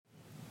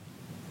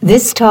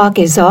This talk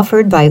is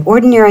offered by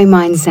Ordinary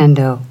Mind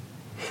Zendo.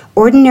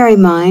 Ordinary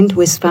Mind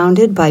was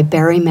founded by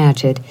Barry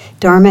Magid,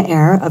 Dharma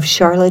heir of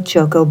Charlotte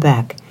Joko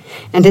Beck,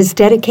 and is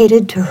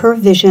dedicated to her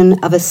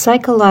vision of a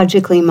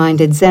psychologically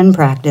minded Zen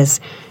practice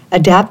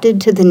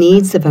adapted to the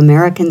needs of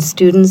American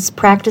students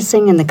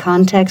practicing in the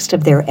context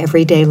of their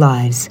everyday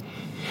lives.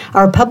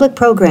 Our public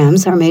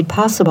programs are made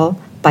possible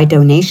by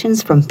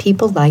donations from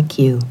people like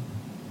you.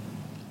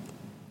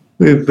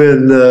 We've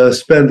been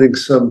spending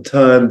some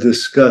time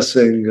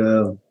discussing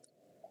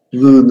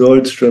Lou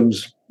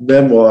Nordstrom's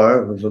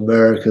memoir of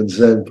American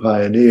Zen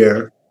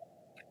Pioneer,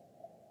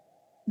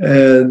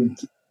 and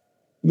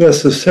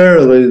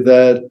necessarily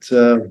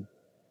that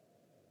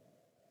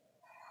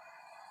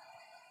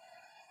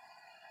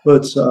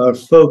puts our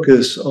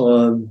focus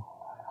on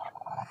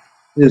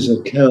his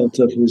account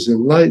of his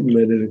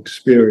enlightenment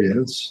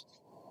experience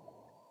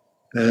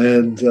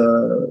and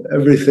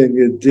everything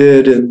it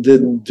did and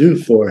didn't do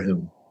for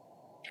him.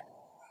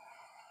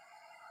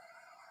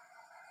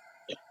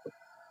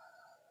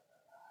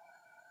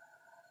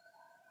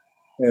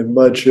 And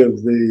much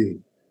of the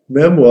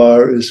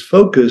memoir is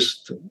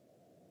focused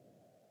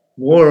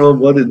more on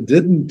what it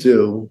didn't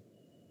do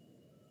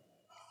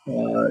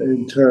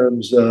in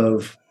terms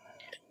of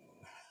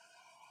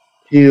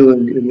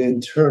healing an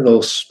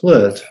internal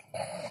split,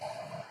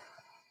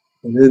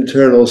 an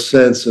internal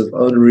sense of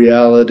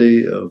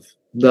unreality, of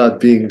not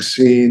being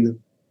seen.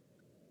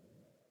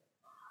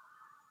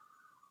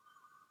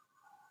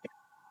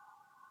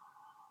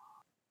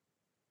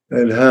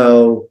 And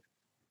how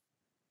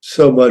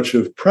so much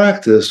of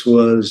practice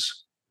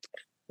was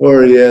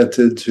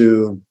oriented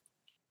to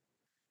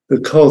the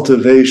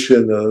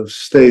cultivation of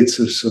states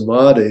of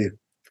samadhi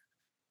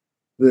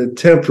that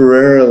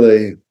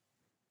temporarily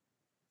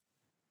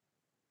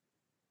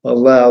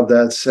allowed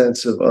that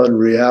sense of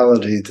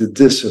unreality to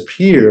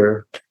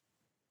disappear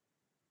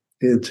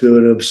into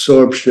an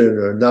absorption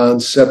or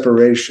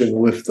non-separation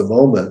with the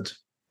moment,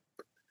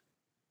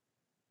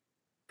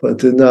 but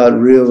did not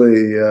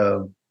really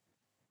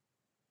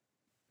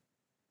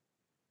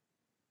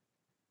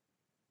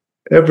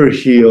ever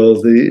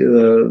heal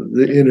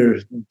the inner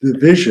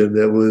division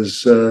that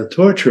was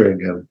torturing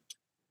him.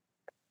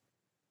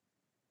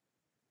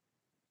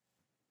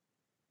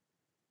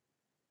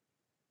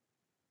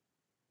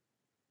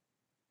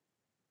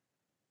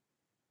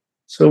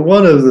 So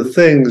one of the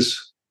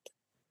things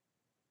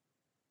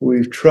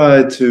we've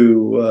tried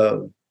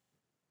to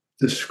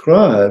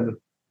describe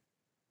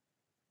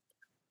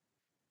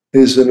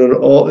is an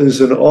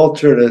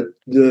alternate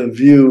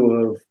view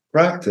of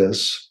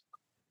practice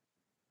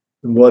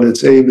and what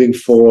it's aiming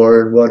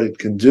for and what it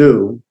can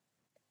do.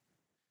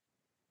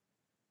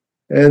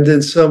 And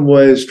in some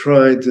ways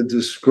trying to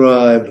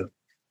describe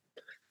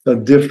a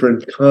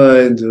different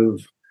kind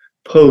of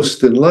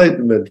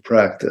post-enlightenment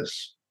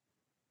practice.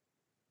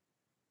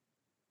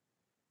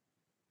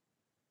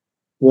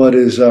 What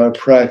is our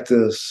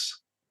practice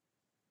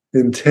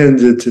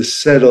intended to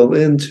settle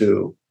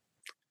into?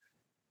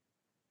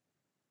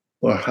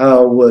 Or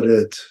how would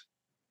it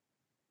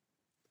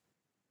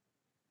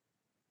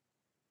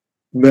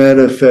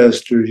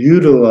manifest or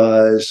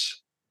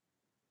utilize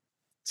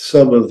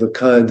some of the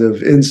kind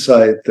of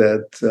insight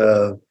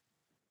that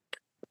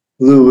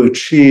Lou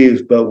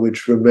achieved, but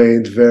which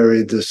remained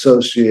very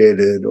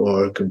dissociated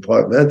or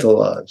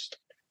compartmentalized?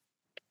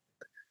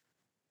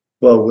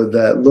 What would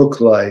that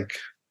look like?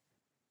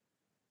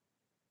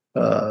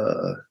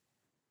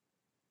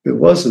 It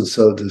wasn't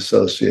so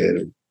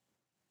dissociated.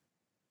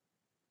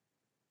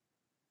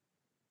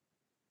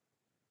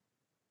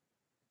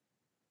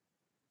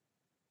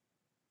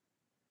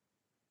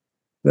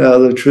 Now,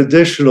 the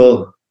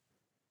traditional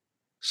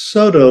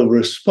Soto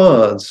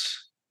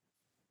response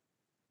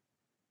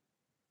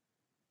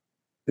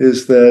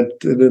is that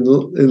an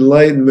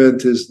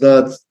enlightenment is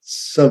not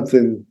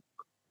something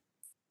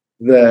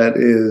that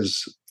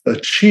is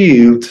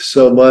achieved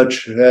so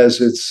much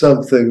as it's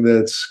something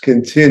that's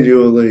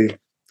continually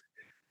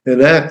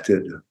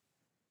enacted.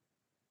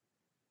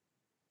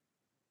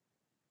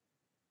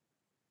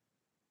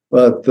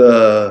 But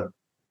the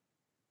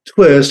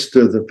twist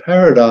or the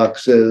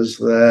paradox is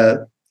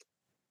that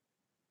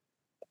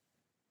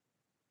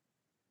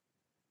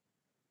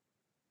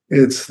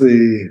it's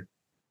the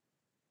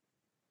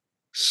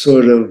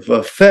sort of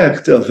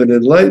effect of an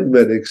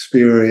enlightenment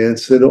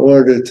experience that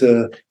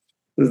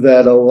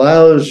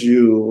allows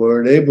you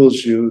or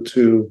enables you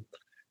to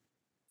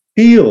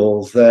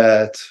feel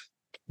that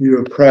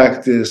your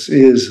practice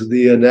is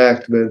the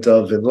enactment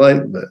of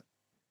enlightenment.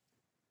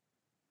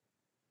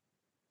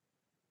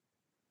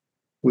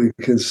 We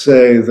can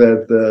say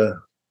that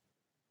the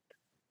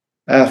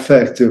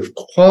affective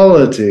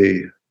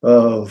quality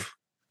of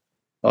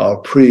our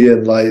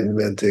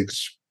pre-enlightenment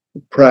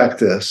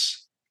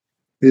practice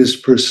is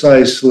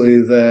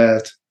precisely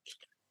that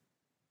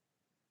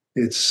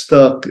it's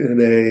stuck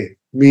in a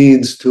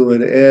means to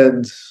an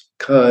end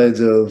kind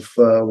of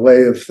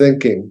way of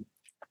thinking,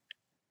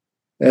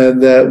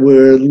 and that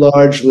we're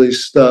largely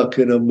stuck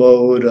in a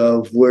mode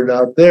of we're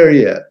not there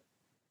yet.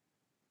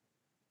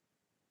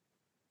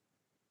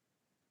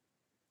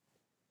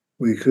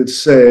 we could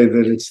say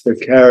that it's the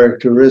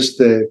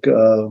characteristic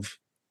of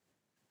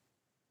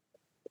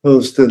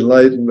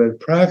post-enlightenment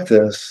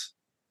practice,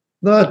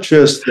 not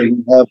just that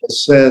we have a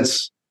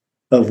sense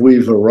of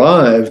we've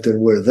arrived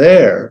and we're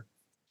there,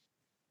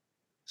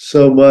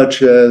 so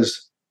much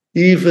as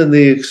even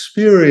the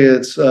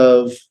experience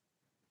of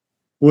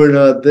we're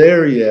not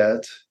there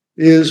yet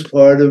is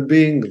part of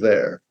being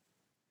there.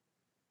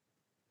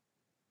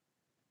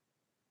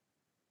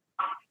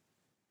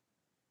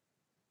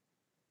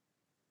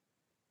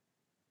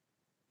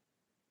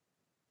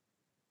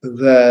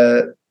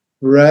 That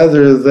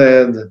rather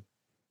than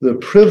the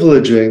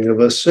privileging of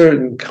a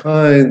certain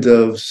kind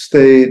of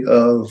state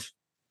of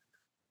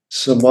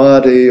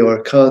samadhi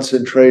or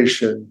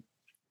concentration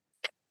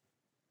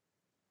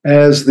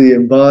as the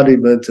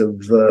embodiment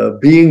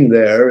of being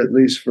there, at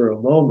least for a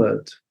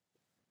moment,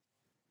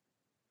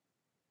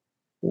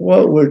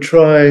 what we're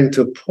trying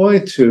to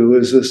point to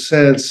is a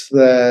sense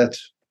that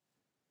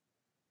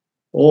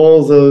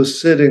all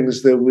those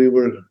sittings that we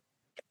were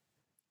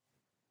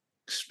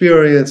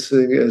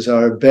experiencing as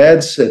our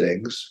bad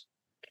sittings,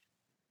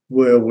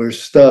 where we're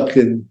stuck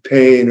in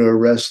pain or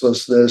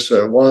restlessness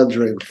or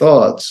wandering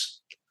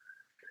thoughts,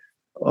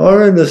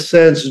 are in a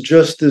sense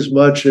just as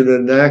much an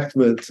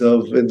enactment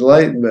of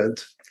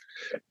enlightenment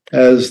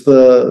as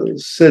the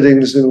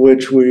sittings in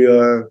which we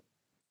are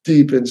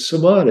deep in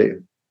samadhi.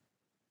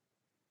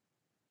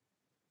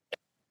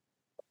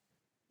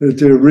 That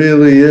there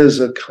really is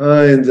a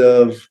kind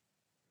of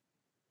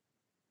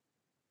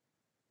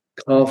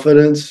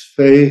confidence,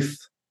 faith,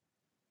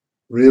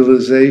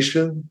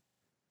 realization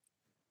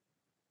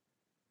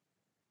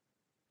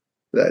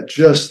that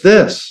just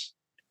this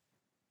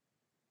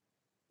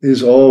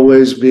is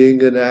always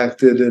being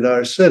enacted in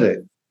our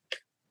sitting.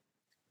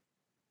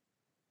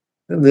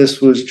 And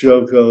this was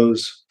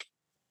Joko's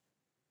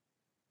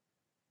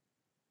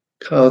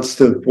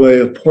constant way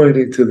of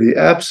pointing to the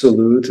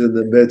absolute in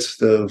the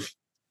midst of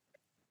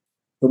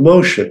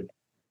emotion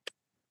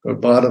or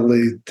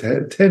bodily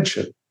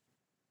tension.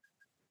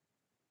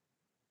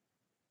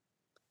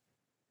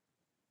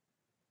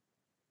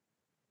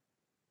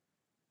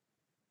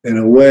 In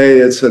a way,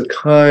 it's a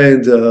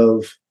kind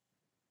of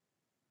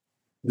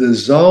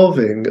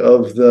dissolving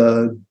of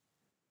the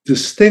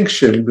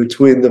distinction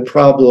between the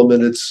problem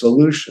and its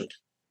solution.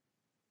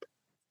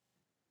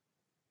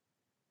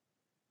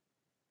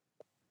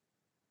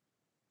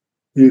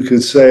 You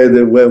could say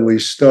that when we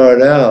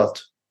start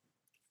out,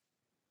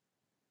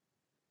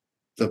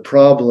 the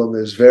problem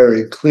is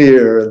very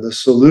clear, and the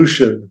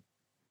solution,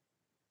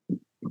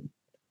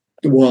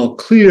 while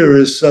clear,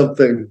 is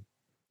something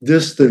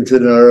distant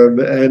in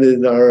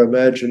our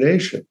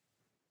imagination.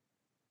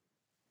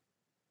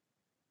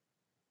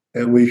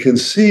 And we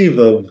conceive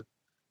of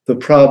the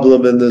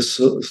problem and the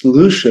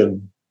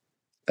solution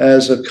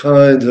as a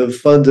kind of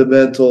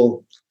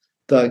fundamental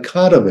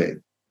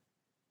dichotomy.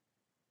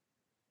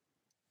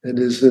 It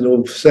is, in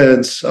a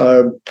sense,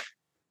 our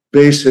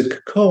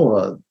basic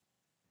koan.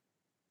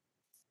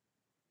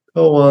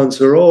 Koans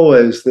are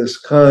always this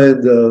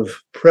kind of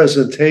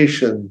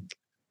presentation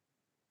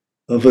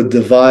of a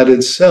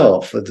divided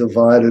self, a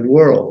divided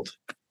world.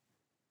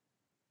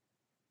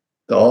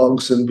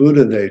 Dogs and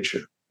Buddha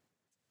nature.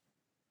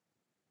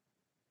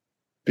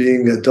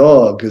 Being a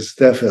dog is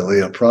definitely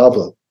a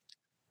problem.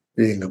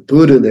 Being a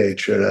Buddha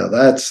nature, now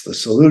that's the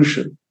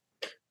solution.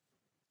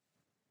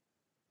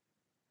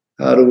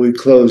 How do we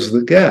close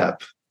the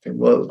gap? And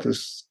what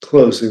does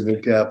closing the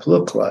gap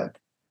look like?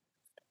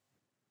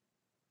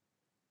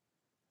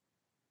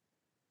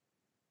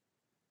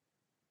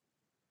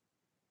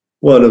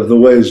 One of the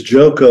ways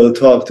Joko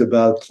talked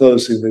about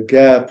closing the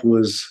gap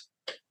was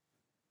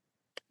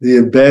the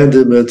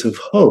abandonment of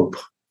hope.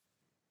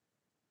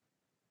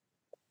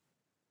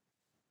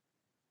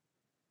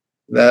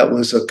 That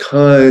was a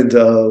kind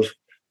of,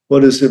 what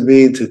does it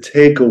mean to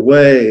take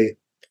away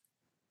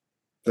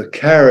the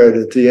carrot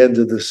at the end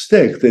of the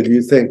stick that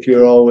you think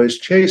you're always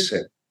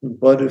chasing?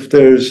 What if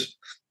there's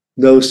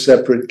no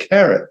separate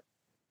carrot?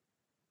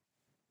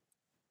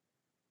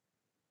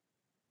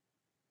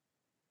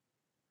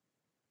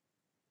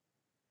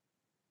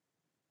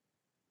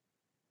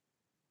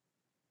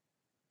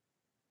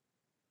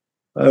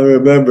 I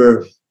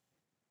remember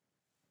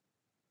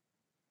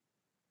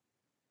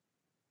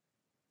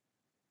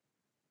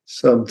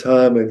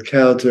sometime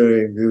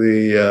encountering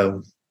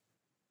the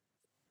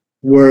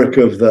work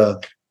of the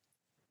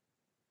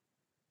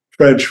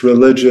French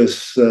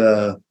religious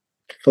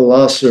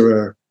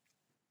philosopher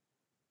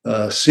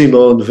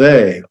Simone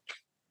Weil.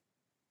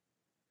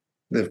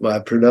 If my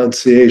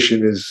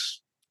pronunciation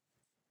is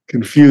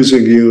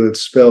confusing you,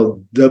 it's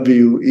spelled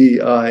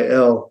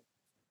Weil.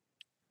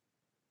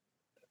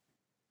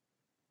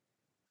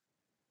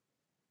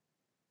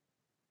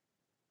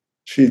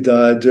 She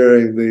died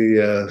during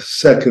the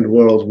Second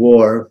World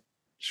War.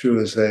 She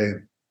was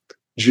a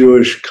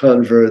Jewish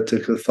convert to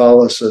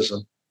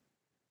Catholicism.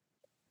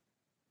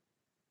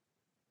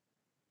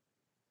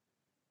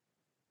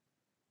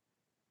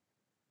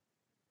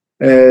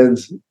 And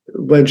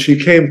when she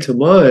came to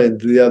mind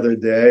the other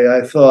day,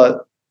 I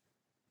thought,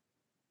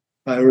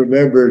 I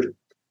remembered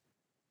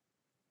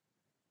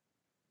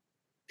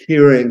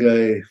hearing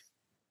a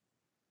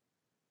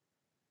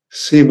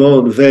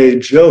Simone Weil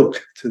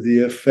joke to the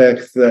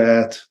effect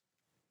that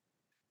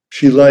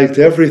she liked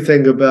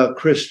everything about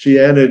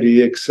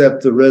Christianity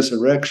except the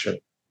resurrection.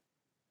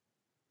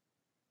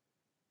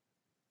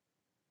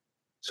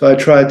 So I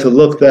tried to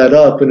look that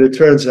up, and it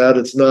turns out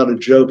it's not a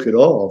joke at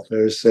all.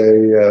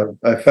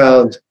 I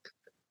found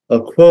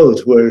a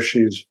quote where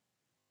she's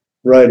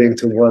writing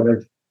to one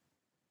of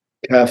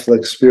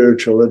Catholic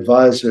spiritual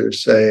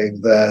advisors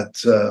saying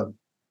that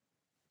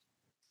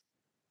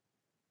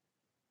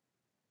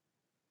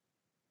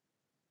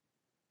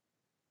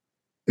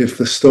if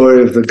the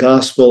story of the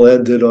gospel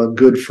ended on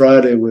Good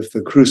Friday with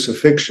the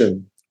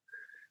crucifixion,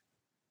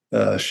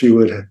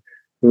 it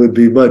would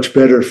be much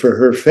better for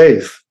her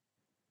faith.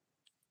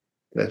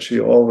 That she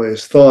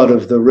always thought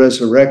of the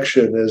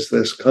resurrection as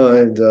this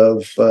kind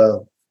of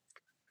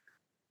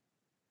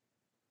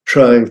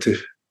trying to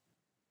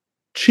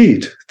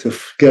cheat, to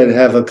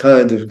have a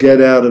kind of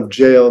get out of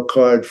jail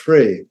card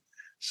free,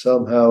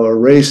 somehow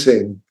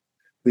erasing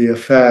the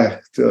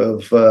effect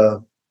of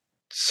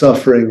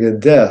suffering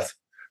and death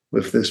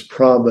with this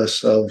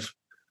promise of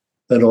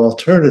an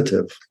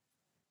alternative.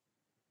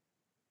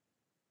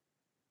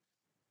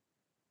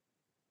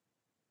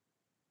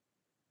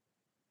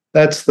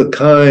 That's the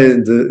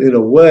kind, in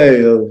a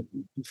way, of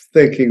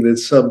thinking that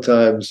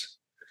sometimes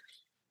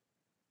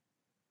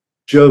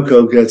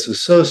Joko gets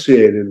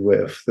associated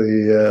with.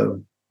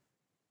 The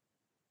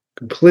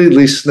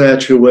completely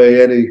snatch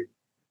away any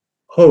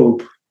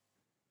hope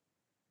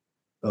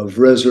of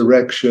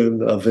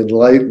resurrection, of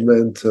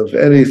enlightenment, of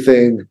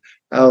anything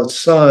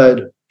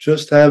outside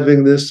just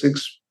having this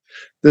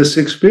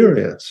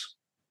experience.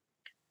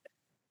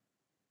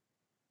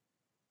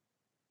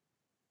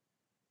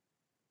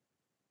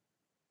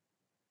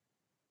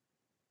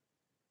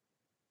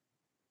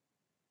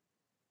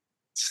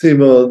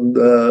 Simone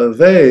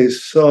Weil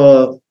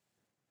saw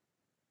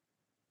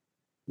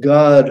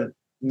God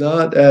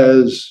not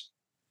as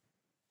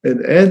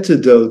an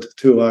antidote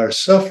to our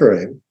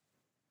suffering,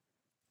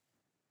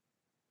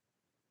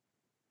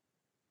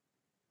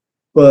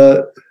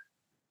 but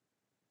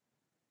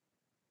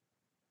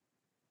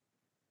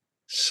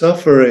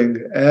suffering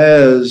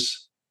as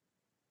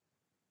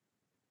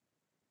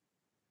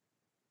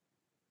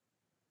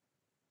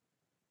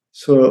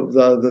sort of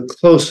the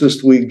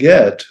closest we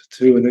get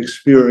to an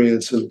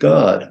experience of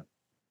God.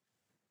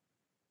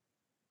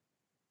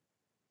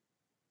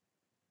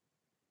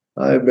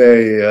 I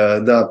may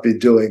not be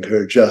doing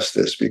her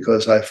justice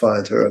because I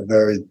find her a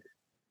very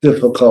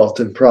difficult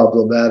and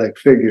problematic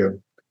figure.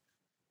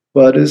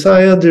 But as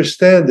I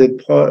understand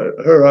it,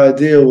 her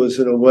idea was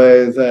in a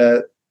way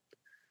that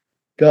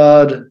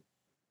God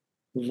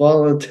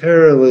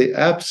voluntarily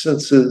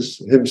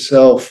absences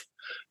himself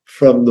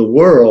from the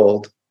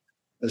world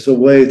as a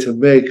way to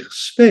make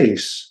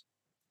space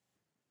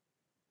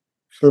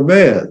for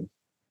man,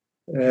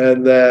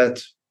 and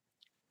that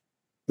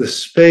the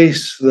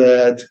space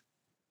that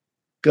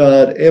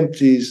God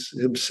empties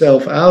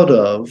himself out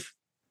of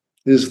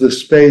is the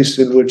space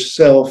in which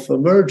self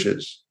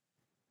emerges.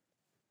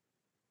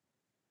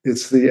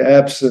 It's the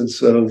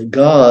absence of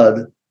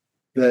God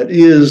that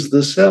is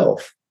the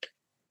self.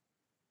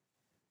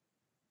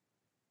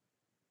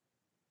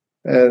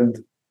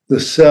 And the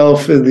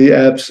self in the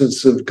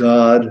absence of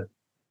God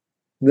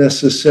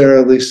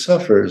necessarily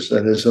suffers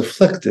and is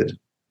afflicted.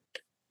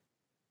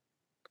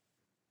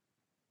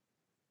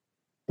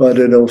 But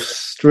in a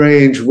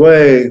strange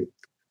way,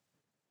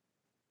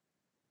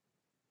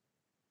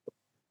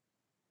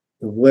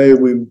 the way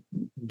we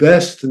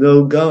best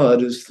know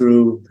God is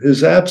through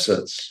his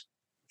absence,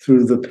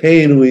 through the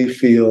pain we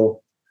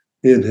feel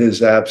in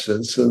his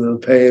absence and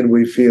the pain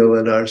we feel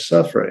in our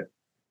suffering.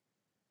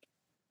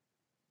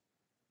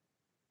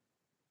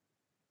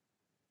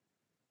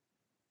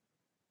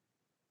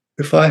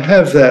 If I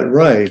have that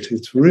right,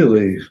 it's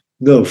really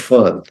no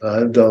fun.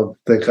 I don't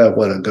think I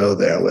want to go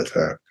there with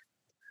her.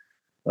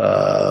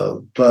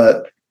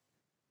 But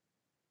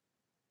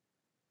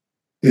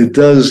it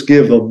does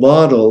give a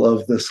model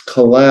of this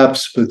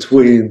collapse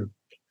between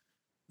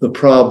the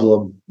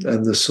problem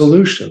and the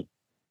solution.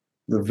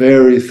 The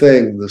very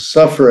thing, the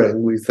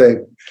suffering we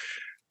think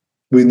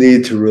we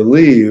need to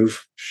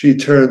relieve, she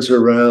turns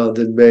around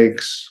and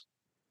makes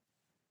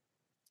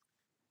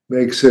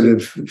it, in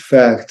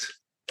fact,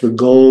 the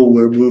goal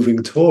we're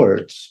moving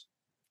towards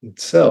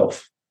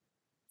itself.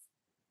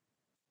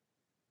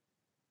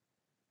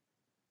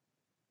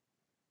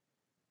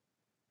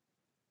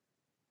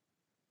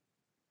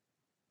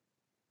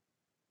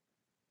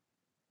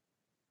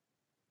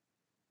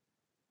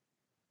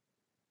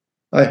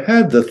 I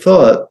had the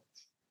thought,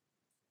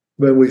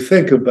 when we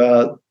think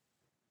about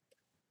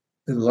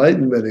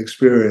enlightenment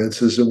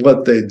experiences and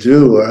what they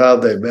do or how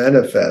they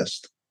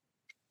manifest,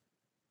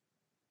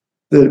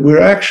 that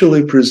we're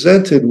actually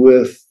presented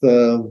with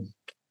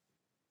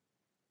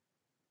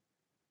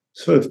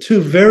sort of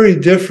two very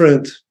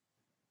different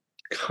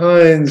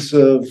kinds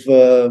of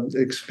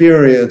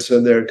experience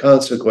and their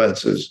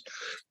consequences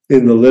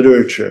in the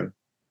literature.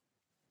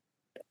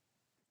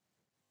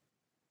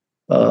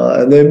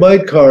 And they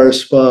might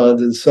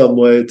correspond in some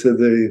way to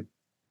the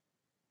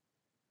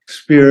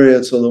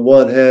experience on the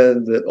one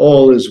hand that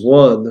all is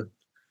one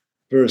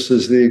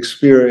versus the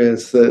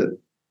experience that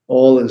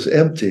all is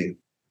empty.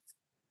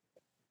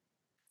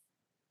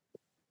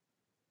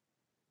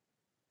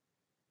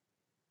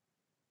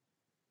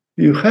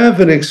 You have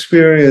an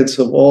experience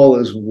of all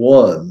as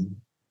one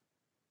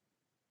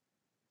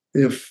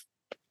if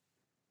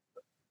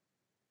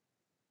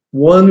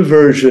one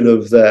version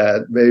of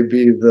that may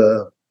be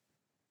the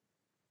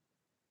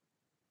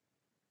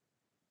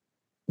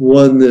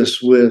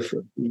oneness with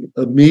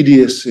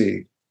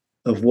immediacy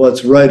of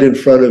what's right in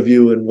front of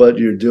you and what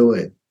you're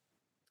doing.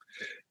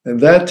 And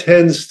that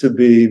tends to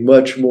be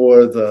much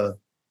more the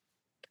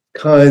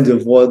kind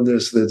of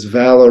oneness that's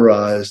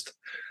valorized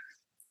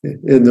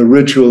in the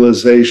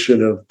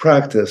ritualization of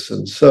practice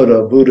and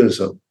Soto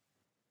Buddhism.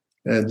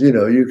 And,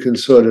 you can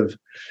sort of,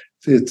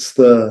 it's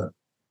the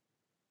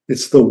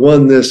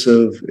oneness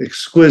of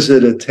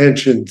exquisite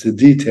attention to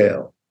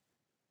detail,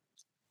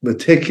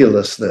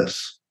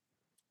 meticulousness.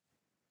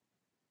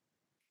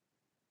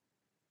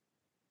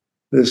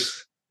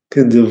 This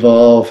can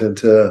devolve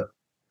into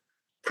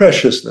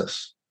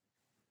preciousness.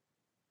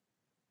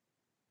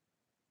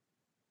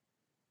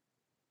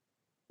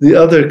 The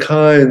other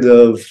kind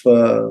of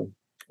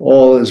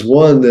all is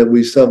one that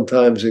we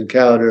sometimes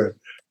encounter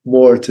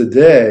more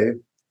today,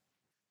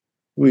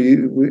 we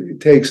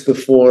takes the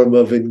form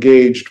of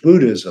engaged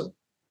Buddhism,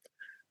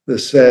 the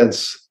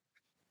sense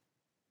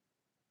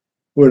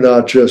we're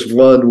not just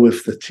one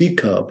with the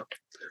teacup,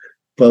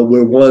 but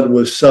we're one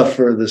with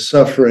the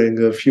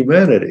suffering of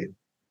humanity.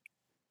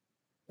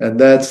 And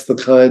that's the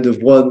kind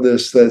of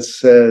oneness that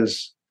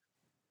says,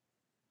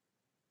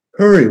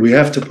 hurry, we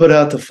have to put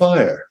out the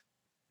fire.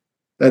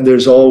 And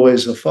there's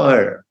always a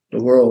fire.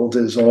 The world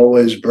is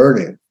always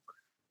burning.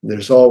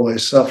 There's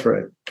always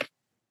suffering.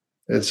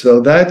 And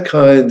so that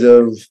kind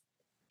of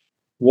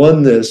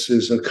oneness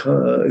is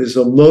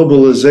a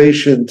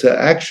mobilization to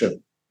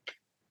action.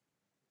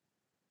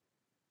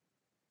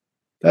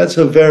 That's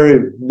a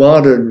very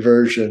modern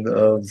version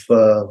of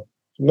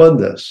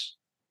oneness.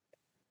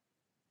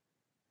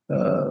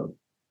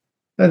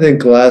 I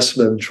think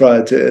Glassman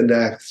tried to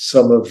enact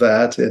some of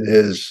that in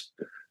his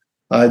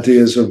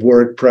ideas of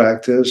work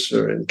practice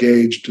or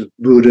engaged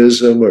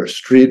Buddhism or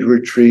street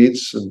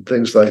retreats and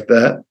things like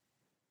that.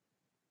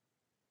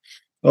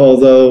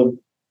 Although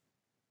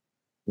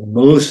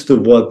most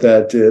of what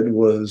that did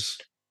was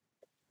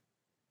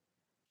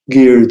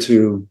geared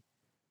to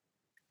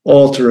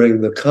altering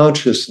the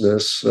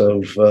consciousness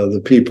of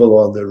the people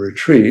on the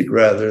retreat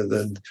rather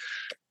than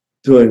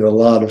doing a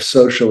lot of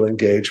social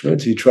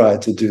engagement. He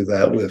tried to do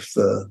that with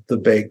the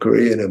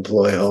bakery and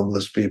employ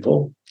homeless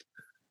people.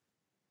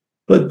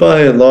 But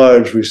by and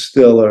large, we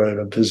still are in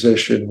a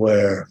position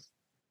where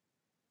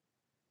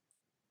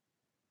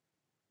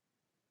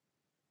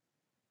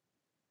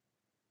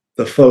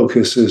the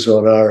focus is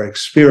on our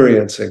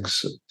experiencing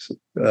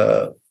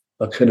a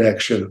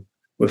connection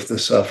with the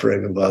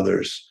suffering of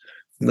others,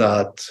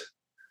 not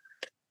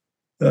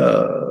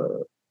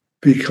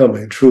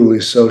becoming truly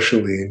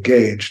socially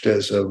engaged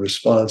as a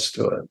response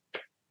to it.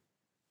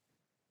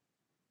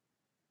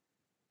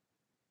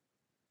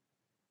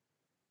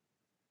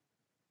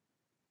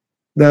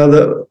 Now,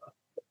 the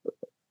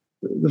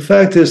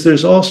fact is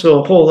there's also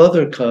a whole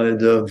other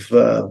kind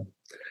of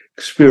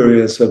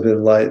experience of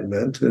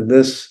enlightenment, and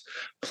this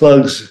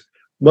plugs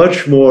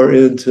much more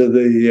into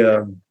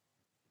the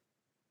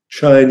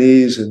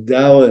Chinese and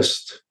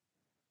Taoist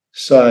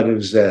side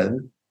of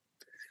Zen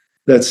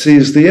that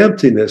sees the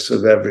emptiness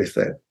of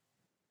everything.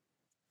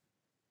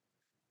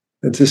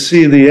 And to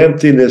see the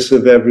emptiness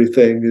of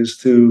everything is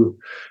to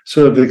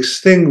sort of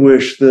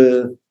extinguish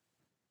the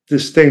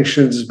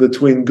distinctions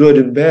between good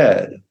and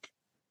bad.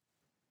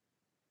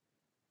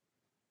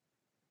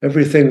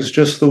 Everything's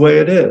just the way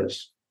it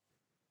is.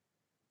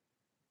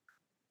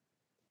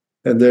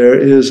 And there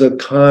is a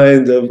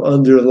kind of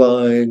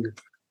underlying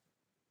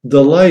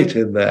delight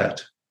in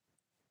that.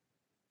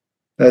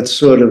 That's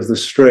sort of the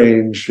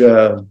strange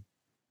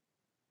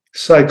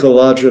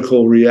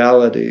psychological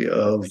reality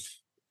of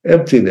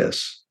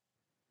emptiness.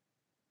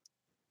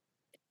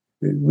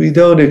 We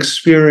don't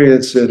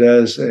experience it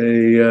as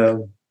a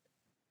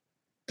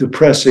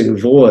depressing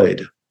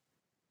void,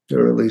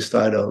 or at least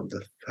I don't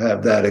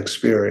have that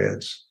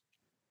experience.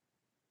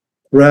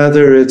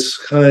 Rather, it's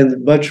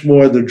much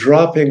more the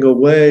dropping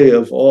away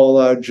of all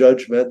our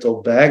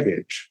judgmental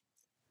baggage.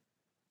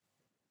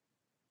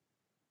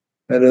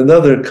 And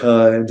another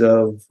kind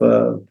of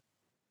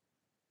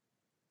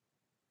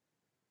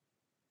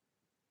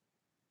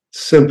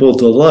simple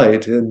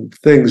delight in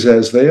things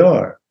as they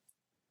are.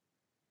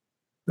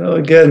 Now,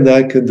 again,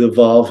 that can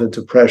devolve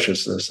into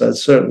preciousness. That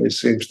certainly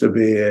seems to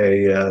be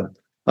a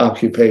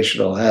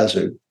occupational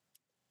hazard.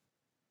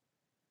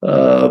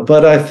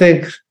 But I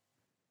think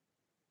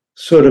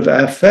sort of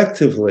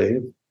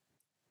affectively,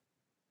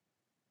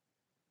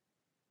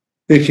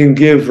 it can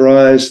give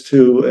rise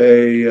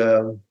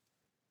to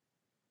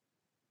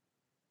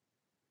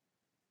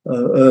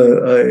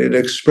an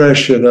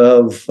expression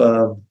of,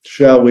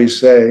 shall we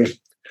say,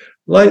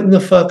 lighten the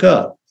fuck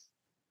up,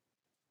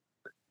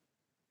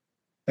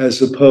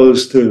 as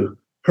opposed to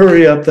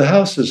hurry up, the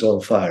house is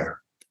on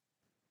fire.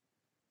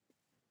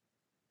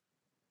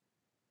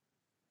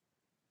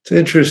 It's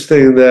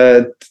interesting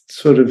that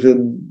sort of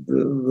in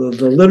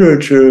the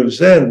literature of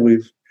Zen,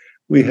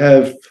 we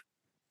have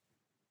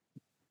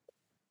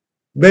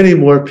many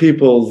more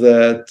people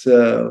that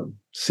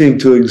seem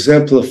to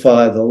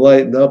exemplify the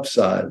lighten up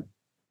side.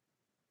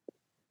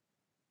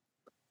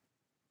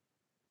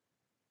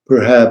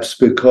 Perhaps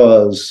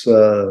because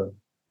for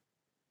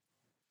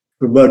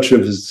much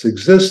of its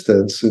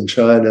existence in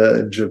China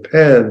and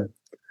Japan,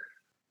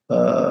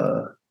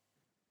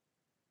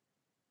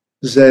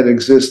 Zen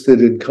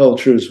existed in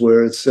cultures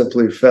where it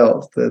simply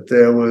felt that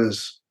there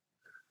was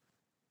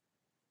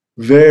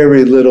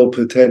very little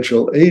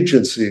potential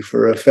agency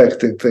for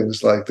affecting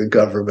things like the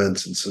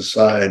governments and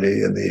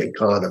society and the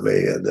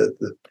economy, and that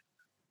the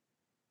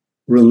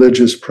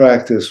religious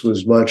practice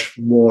was much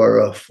more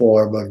a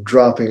form of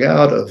dropping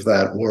out of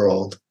that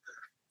world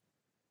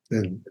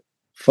and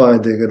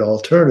finding an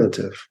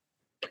alternative.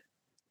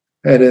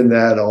 And in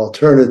that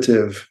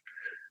alternative,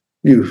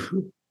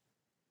 you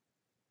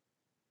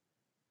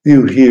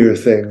hear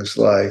things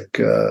like,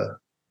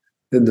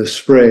 in the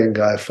spring,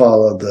 I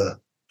followed the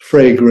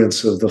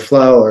fragrance of the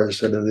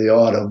flowers, and in the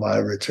autumn, I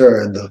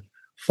returned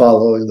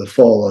following the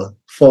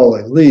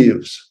falling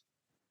leaves.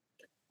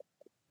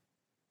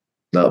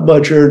 Not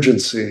much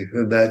urgency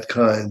in that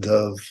kind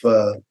of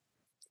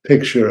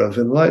picture of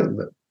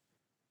enlightenment.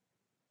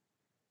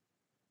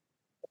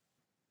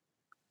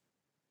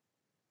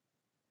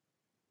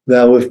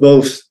 Now, with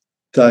most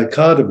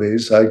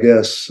dichotomies, I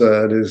guess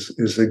it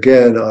is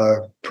again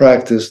our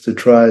practice to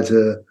try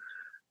to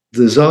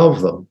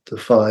dissolve them, to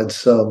find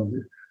some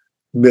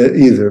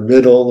either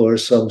middle or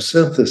some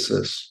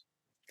synthesis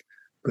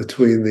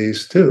between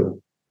these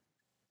two.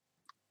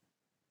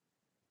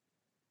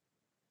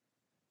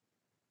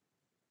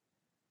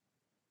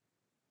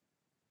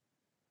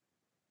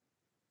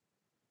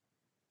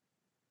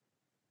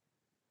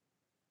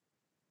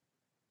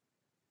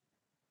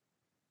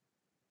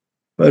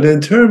 But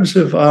in terms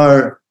of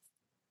our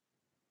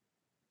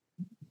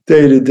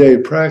day-to-day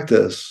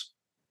practice,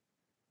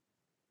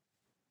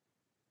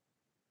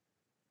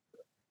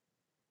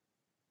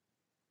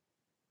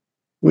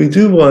 we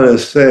do want to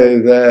say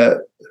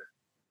that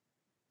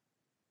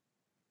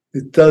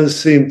it does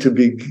seem to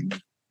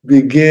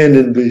begin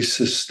and be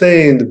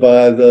sustained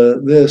by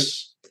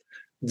this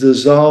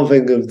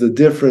dissolving of the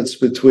difference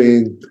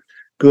between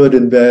good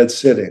and bad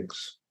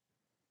sittings,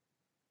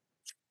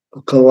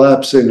 a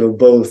collapsing of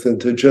both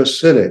into just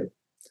sitting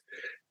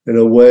in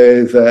a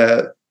way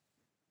that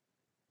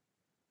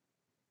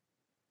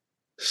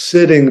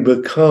sitting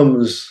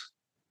becomes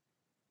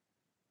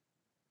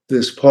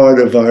this part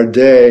of our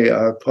day,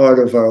 our part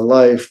of our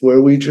life,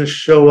 where we just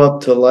show up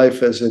to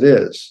life as it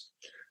is.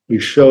 We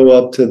show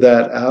up to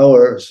that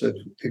hours of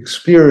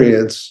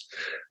experience,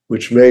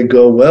 which may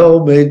go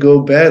well, may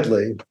go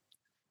badly,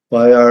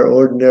 by our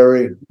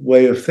ordinary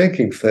way of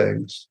thinking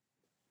things.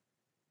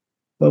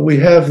 But we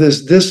have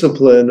this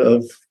discipline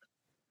of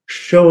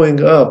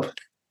showing up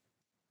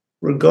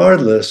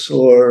regardless,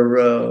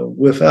 or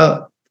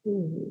without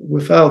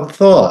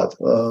thought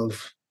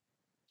of,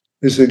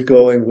 is it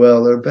going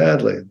well or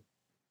badly?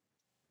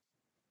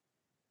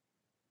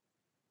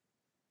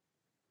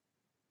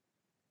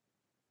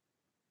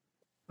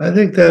 I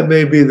think that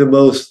may be the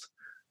most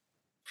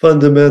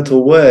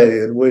fundamental way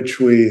in which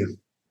we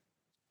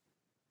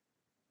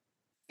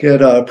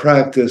get our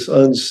practice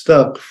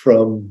unstuck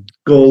from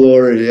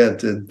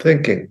goal-oriented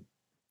thinking.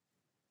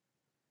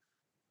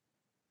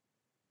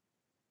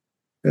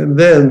 And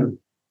then,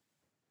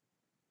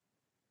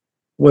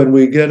 when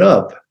we get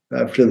up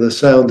after the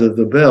sound of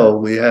the bell,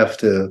 we have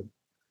to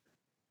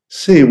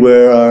see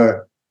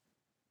where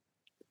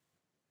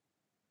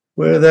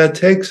that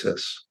takes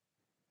us.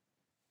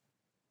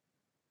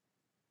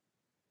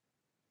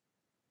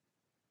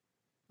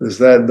 Does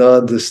that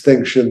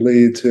non-distinction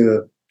lead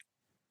to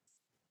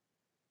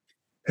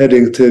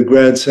heading to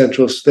Grand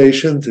Central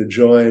Station to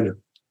join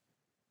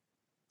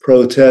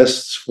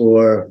protests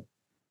for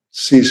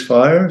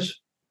ceasefires?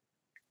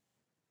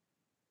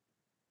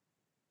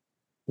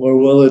 Or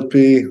will it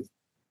be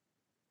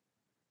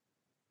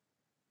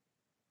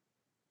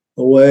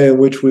a way in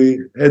which we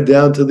head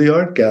down to the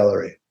art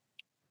gallery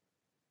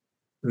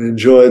and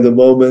enjoy the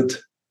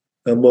moment,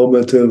 a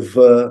moment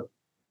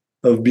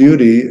of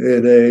beauty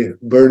in a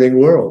burning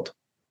world?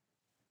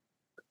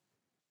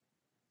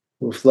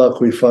 With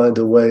luck, we find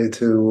a way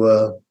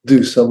to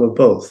do some of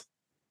both.